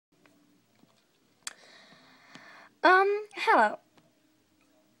Hello.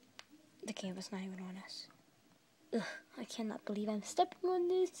 The camera's not even on us. Ugh, I cannot believe I'm stepping on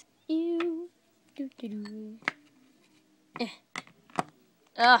this. Ew. Doo-doo-doo.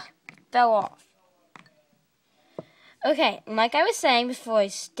 Ugh, fell off. Okay, like I was saying before I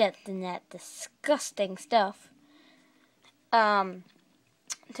stepped in that disgusting stuff,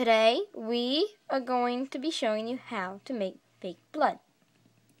 today we are going to be showing you how to make fake blood.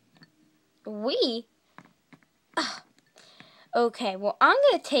 We? Ugh. Okay, well, I'm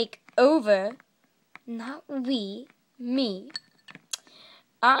going to take over, not we, me.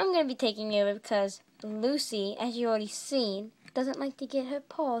 I'm going to be taking over because Lucy, as you already seen, doesn't like to get her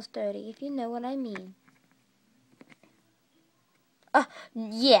paws dirty, if you know what I mean.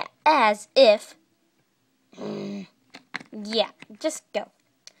 Yeah, as if. Yeah, just go.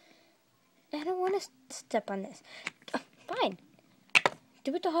 I don't want to step on this. Fine.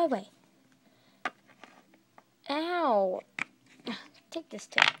 Do it the hard way. Ow. Take this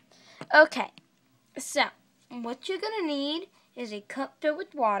too. Okay, so what you're going to need is a cup filled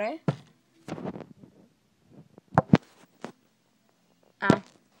with water. Ow.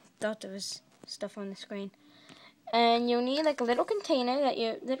 Thought there was stuff on the screen. And you'll need like a little container that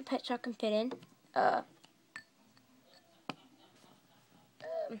your little pet shop can fit in.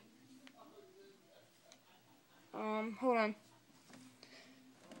 Hold on.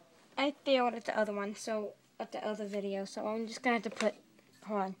 I failed at the other one, so at the other video, so I'm just gonna have to put,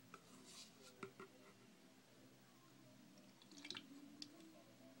 hold on.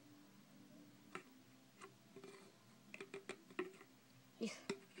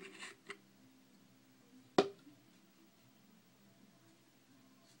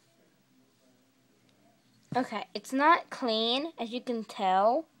 Okay, it's not clean, as you can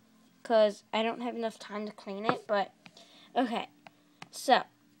tell, because I don't have enough time to clean it, but, okay. So,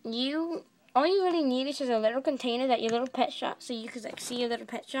 all you really need is just a little container that your little pet shop, so you can like see your little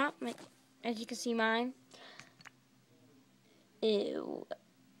pet shop, like, as you can see mine. Ew.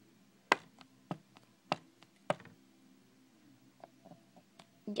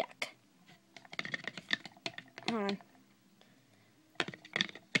 Yuck. Hold on.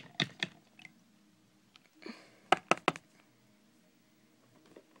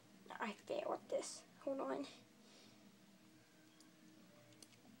 I failed at this. Hold on.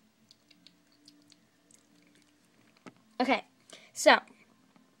 Okay, so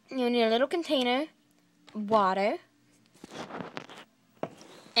you need a little container, water,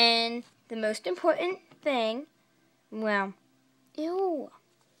 and the most important thing, well, ew.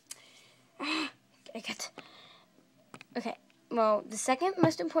 Okay, well, the second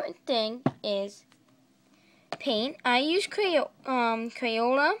most important thing is paint. I use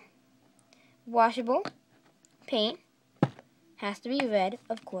Crayola washable paint. Has to be red,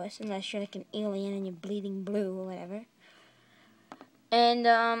 of course, unless you're like an alien and you're bleeding blue or whatever. And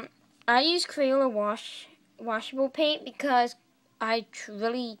I use Crayola washable paint because I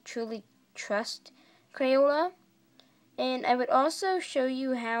really, truly trust Crayola. And I would also show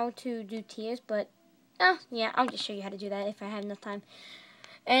you how to do tears, but yeah, I'll just show you how to do that if I have enough time.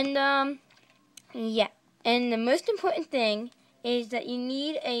 And yeah, and the most important thing is that you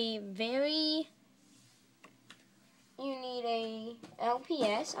need a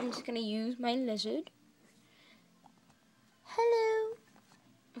LPS. I'm just gonna use my lizard. Hello.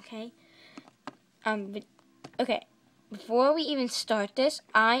 Okay. Okay. Before we even start this,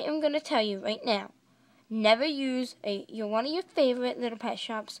 I am gonna tell you right now. Never use one of your favorite little pet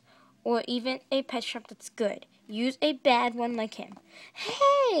shops, or even a pet shop that's good. Use a bad one like him.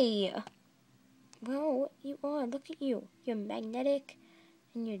 Hey! Well, you are. Look at you. You're magnetic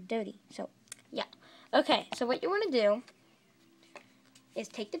and you're dirty. So, yeah. Okay, so what you want to do is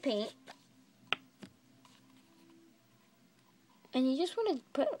take the paint. And you just want to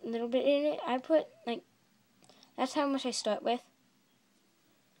put a little bit in it. I put, like, that's how much I start with.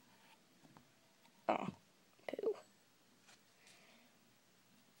 Oh, poo.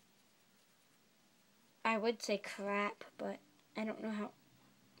 I would say crap, but I don't know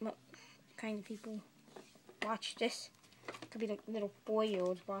what kind of people watch this. Could be like little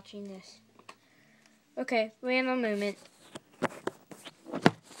 4-year-olds watching this. Okay, random moment.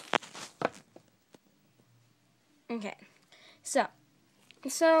 Okay, so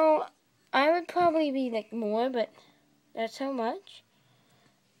I would probably be like more, but that's how much.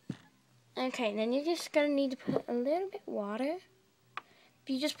 Okay, then you're just gonna need to put a little bit water. If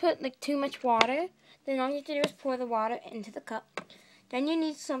you just put like too much water, then all you have to do is pour the water into the cup. Then you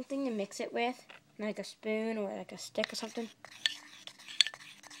need something to mix it with, like a spoon or like a stick or something.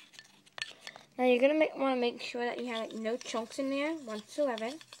 Now you're gonna want to make sure that you have like no chunks in there whatsoever.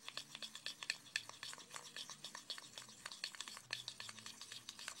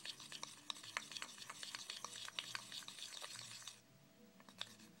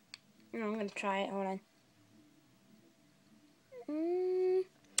 I'm going to try it. Hold on.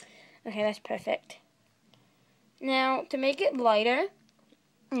 Okay, that's perfect. Now, to make it lighter,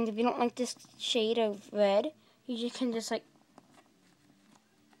 and if you don't like this shade of red, you just can just like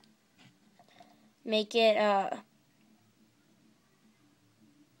make it,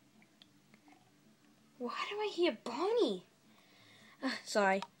 why do I hear Bonnie?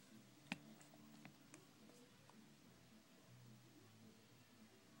 Sorry.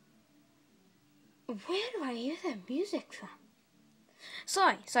 Where do I hear that music from?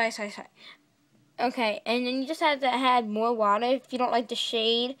 Sorry. Okay, and then you just have to add more water if you don't like the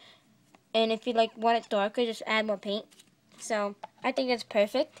shade, and if you like want it darker, just add more paint. So I think it's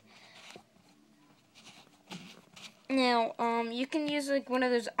perfect. Now, you can use like one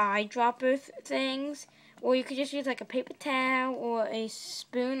of those eyedropper things, or you could just use like a paper towel or a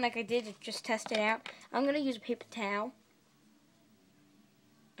spoon, like I did to just test it out. I'm gonna use a paper towel.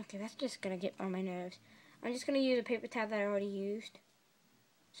 Okay, that's just gonna get on my nerves. I'm just gonna use a paper towel that I already used.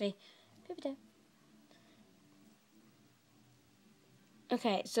 See, paper towel.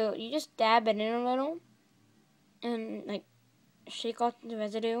 Okay, so you just dab it in a little, and like shake off the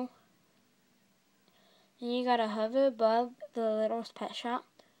residue. And you gotta hover above the little pet shop.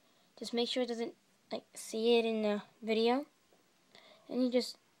 Just make sure it doesn't like see it in the video. And you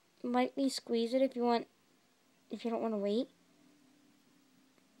just lightly squeeze it if you don't want to wait.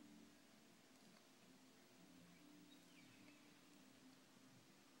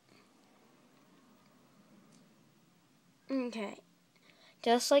 Okay.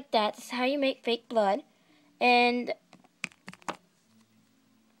 Just like that. This is how you make fake blood. And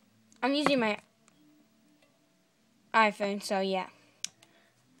I'm using my iPhone, so yeah.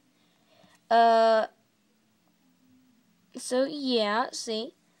 So yeah,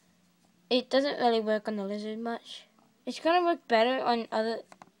 see? It doesn't really work on the lizard much. It's gonna work better on other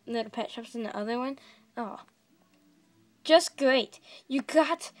little pet shops than the other one. Oh. Just great. You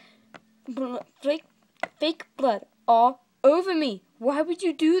got fake blood all over me. Why would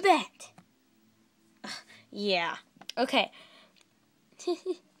you do that? Yeah. Okay.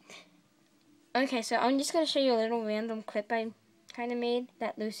 Okay, so I'm just going to show you a little random clip I kind of made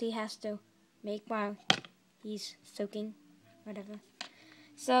that Lucy has to make while he's soaking, whatever.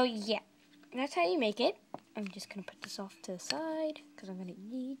 So, yeah. That's how you make it. I'm just going to put this off to the side because I'm going to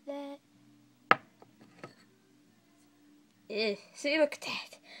need that. Ugh, see, look at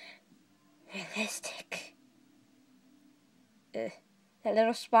that. Realistic. Ugh, that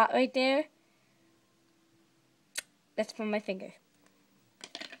little spot right there, that's from my finger.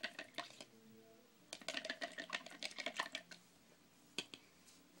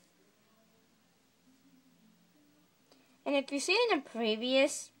 And if you've seen in a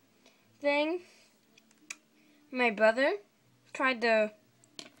previous thing, my brother tried to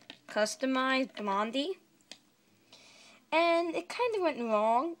customize Blondie, and it kind of went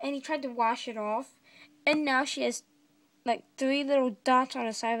wrong, and he tried to wash it off, and now she has like 3 little dots on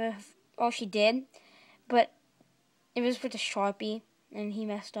the side of all she did, but it was with a Sharpie, and he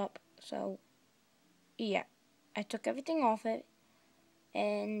messed up, so yeah, I took everything off it,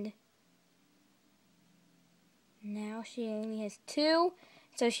 and now she only has 2,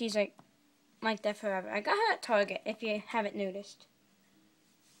 so she's like that forever. I got her at Target, if you haven't noticed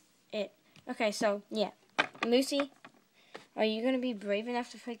it. Okay, so yeah, Lucy, are you gonna be brave enough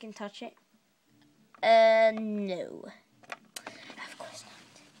to freaking touch it? No. Of course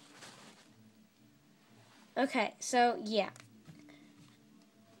not. Okay, so yeah.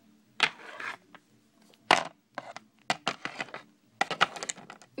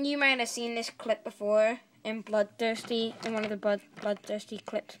 You might have seen this clip before in Bloodthirsty, in one of the Bloodthirsty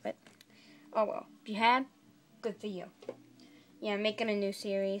clips, but oh well. If you had, good for you. Yeah, I'm making a new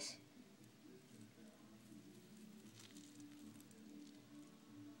series.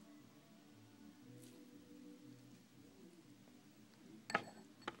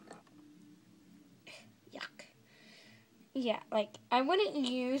 Yuck. Yeah, like, I wouldn't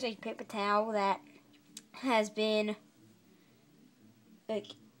use a paper towel that has been,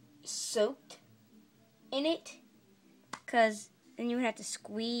 like, soaked in it, because then you would have to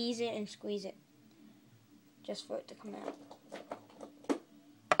squeeze it just for it to come out.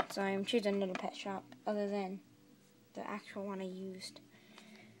 So I'm choosing another pet shop other than the actual one I used.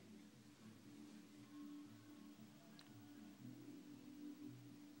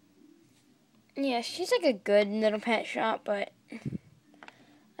 Yeah, she's like a good little pet shop, but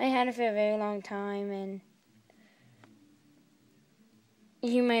I had her for a very long time, and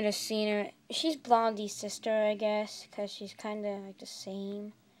you might have seen her. She's Blondie's sister, I guess, because she's kind of like the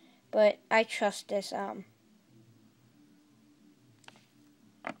same. But I trust this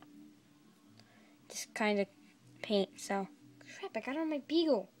this kind of paint. So, crap, I got it on my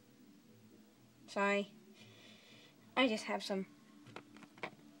beagle. Sorry. I just have some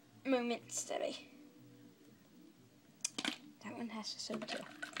moments today. That one has to soak too.